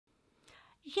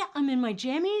Yeah, I'm in my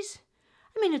jammies.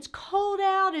 I mean, it's cold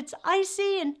out, it's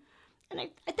icy, and I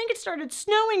think it started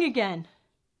snowing again.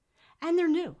 And they're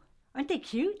new. Aren't they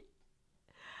cute?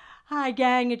 Hi,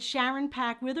 gang. It's Sharon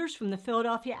Pack Withers from the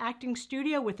Philadelphia Acting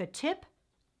Studio with a tip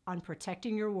on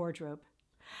protecting your wardrobe.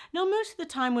 Now, most of the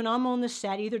time when I'm on the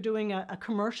set, either doing a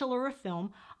commercial or a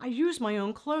film, I use my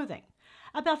own clothing.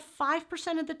 About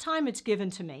 5% of the time it's given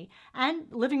to me. And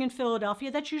living in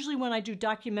Philadelphia, that's usually when I do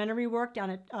documentary work down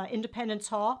at Independence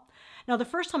Hall. Now, the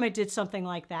first time I did something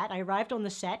like that, I arrived on the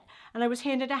set and I was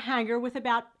handed a hanger with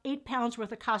about 8 pounds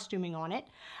worth of costuming on it.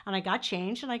 And I got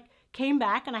changed and I came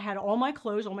back and I had all my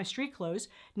clothes, all my street clothes,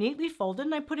 neatly folded,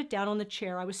 and I put it down on the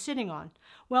chair I was sitting on.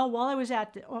 Well, while I was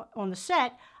on the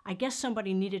set, I guess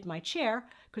somebody needed my chair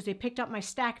because they picked up my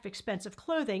stack of expensive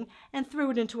clothing and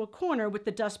threw it into a corner with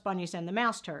the dust bunnies and the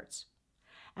mouse turds.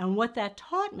 And what that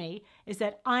taught me is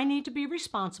that I need to be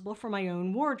responsible for my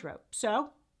own wardrobe. So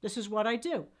this is what I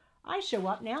do. I show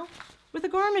up now with a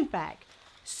garment bag.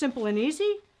 Simple and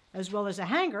easy, as well as a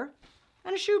hanger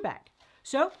and a shoe bag.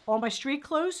 So all my street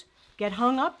clothes get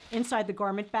hung up inside the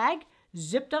garment bag,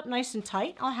 zipped up nice and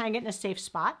tight. I'll hang it in a safe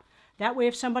spot. That way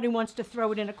if somebody wants to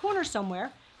throw it in a corner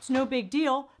somewhere, it's no big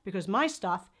deal because my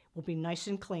stuff will be nice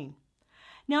and clean.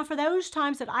 Now for those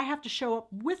times that I have to show up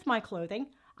with my clothing,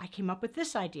 I came up with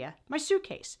this idea, my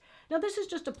suitcase. Now this is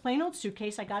just a plain old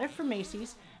suitcase. I got it from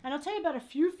Macy's, and I'll tell you about a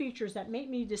few features that made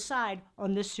me decide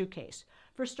on this suitcase.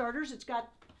 For starters, it's got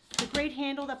the great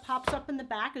handle that pops up in the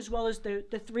back as well as the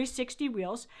 360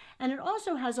 wheels, and it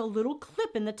also has a little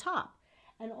clip in the top.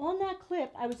 And on that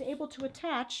clip, I was able to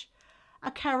attach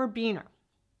a carabiner.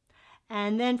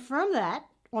 And then from that,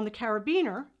 on the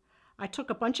carabiner, I took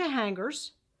a bunch of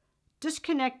hangers,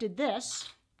 disconnected this,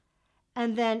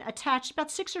 and then attached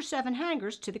about 6 or 7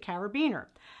 hangers to the carabiner.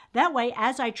 That way,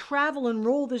 as I travel and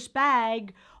roll this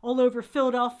bag all over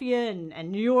Philadelphia and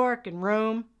New York and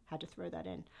Rome, had to throw that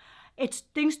in,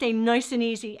 things stay nice and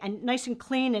easy and nice and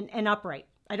clean and upright.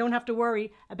 I don't have to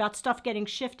worry about stuff getting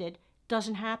shifted.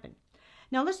 Doesn't happen.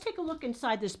 Now let's take a look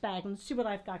inside this bag and see what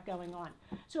I've got going on.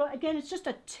 So again, it's just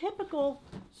a typical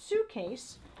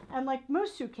suitcase, and like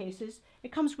most suitcases,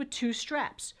 it comes with 2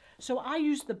 straps. So I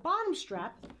use the bottom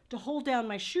strap to hold down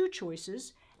my shoe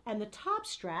choices, and the top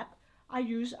strap I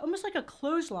use almost like a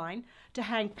clothesline to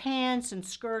hang pants and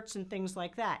skirts and things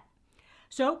like that.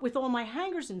 So with all my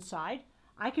hangers inside,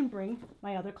 I can bring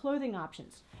my other clothing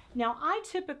options. Now, I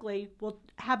typically will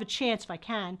have a chance, if I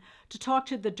can, to talk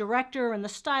to the director and the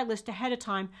stylist ahead of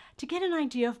time to get an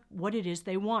idea of what it is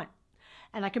they want.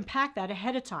 And I can pack that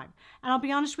ahead of time. And I'll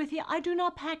be honest with you, I do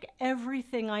not pack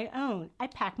everything I own. I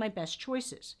pack my best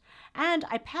choices. And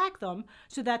I pack them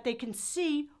so that they can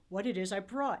see what it is I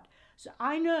brought. So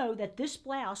I know that this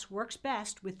blouse works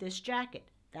best with this jacket.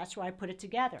 That's why I put it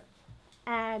together.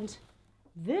 And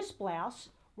this blouse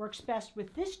works best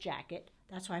with this jacket.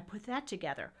 That's why I put that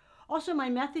together. Also, my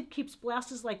method keeps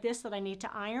blouses like this that I need to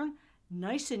iron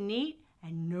nice and neat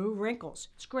and no wrinkles.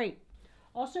 It's great.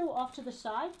 Also, off to the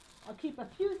side, I'll keep a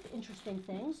few interesting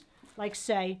things, like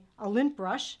say a lint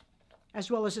brush, as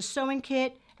well as a sewing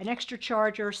kit, an extra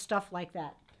charger, stuff like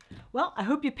that. Well, I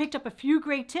hope you picked up a few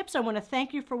great tips. I want to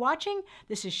thank you for watching.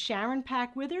 This is Sharon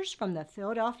Pack Withers from the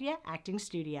Philadelphia Acting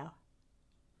Studio.